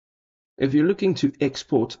If you're looking to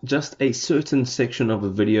export just a certain section of a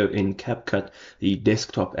video in CapCut, the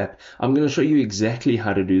desktop app, I'm going to show you exactly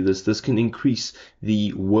how to do this. This can increase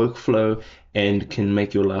the workflow and can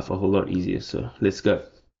make your life a whole lot easier. So let's go.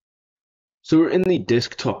 So we're in the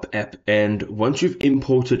desktop app, and once you've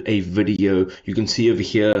imported a video, you can see over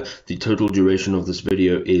here the total duration of this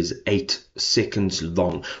video is 8 seconds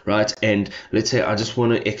long, right? And let's say I just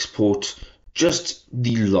want to export just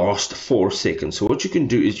the last 4 seconds. So what you can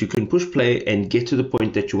do is you can push play and get to the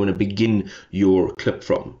point that you want to begin your clip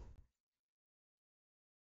from.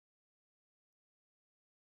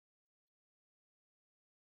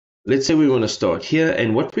 Let's say we want to start here,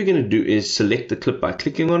 and what we're going to do is select the clip by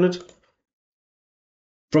clicking on it.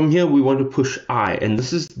 From here, we want to push I, and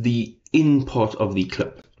this is the in part of the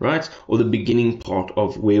clip, right? Or the beginning part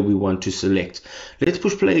of where we want to select. Let's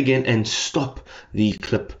push play again and stop the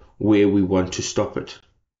clip where we want to stop it.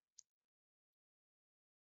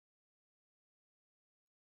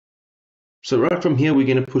 So right from here, we're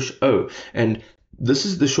going to push O, and this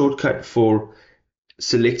is the shortcut for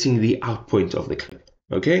selecting the out point of the clip.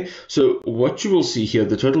 Okay, so what you will see here,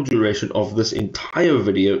 the total duration of this entire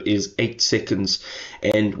video is 8 seconds.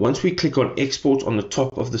 And once we click on export on the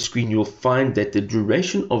top of the screen, you'll find that the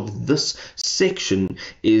duration of this section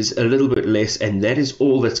is a little bit less, and that is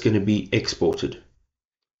all that's going to be exported.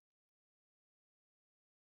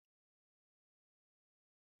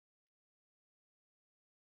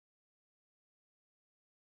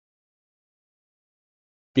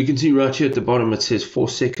 You can see right here at the bottom it says 4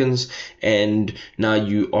 seconds, and now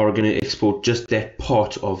you are going to export just that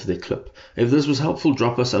part of the clip. If this was helpful,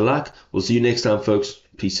 drop us a like. We'll see you next time, folks.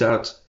 Peace out.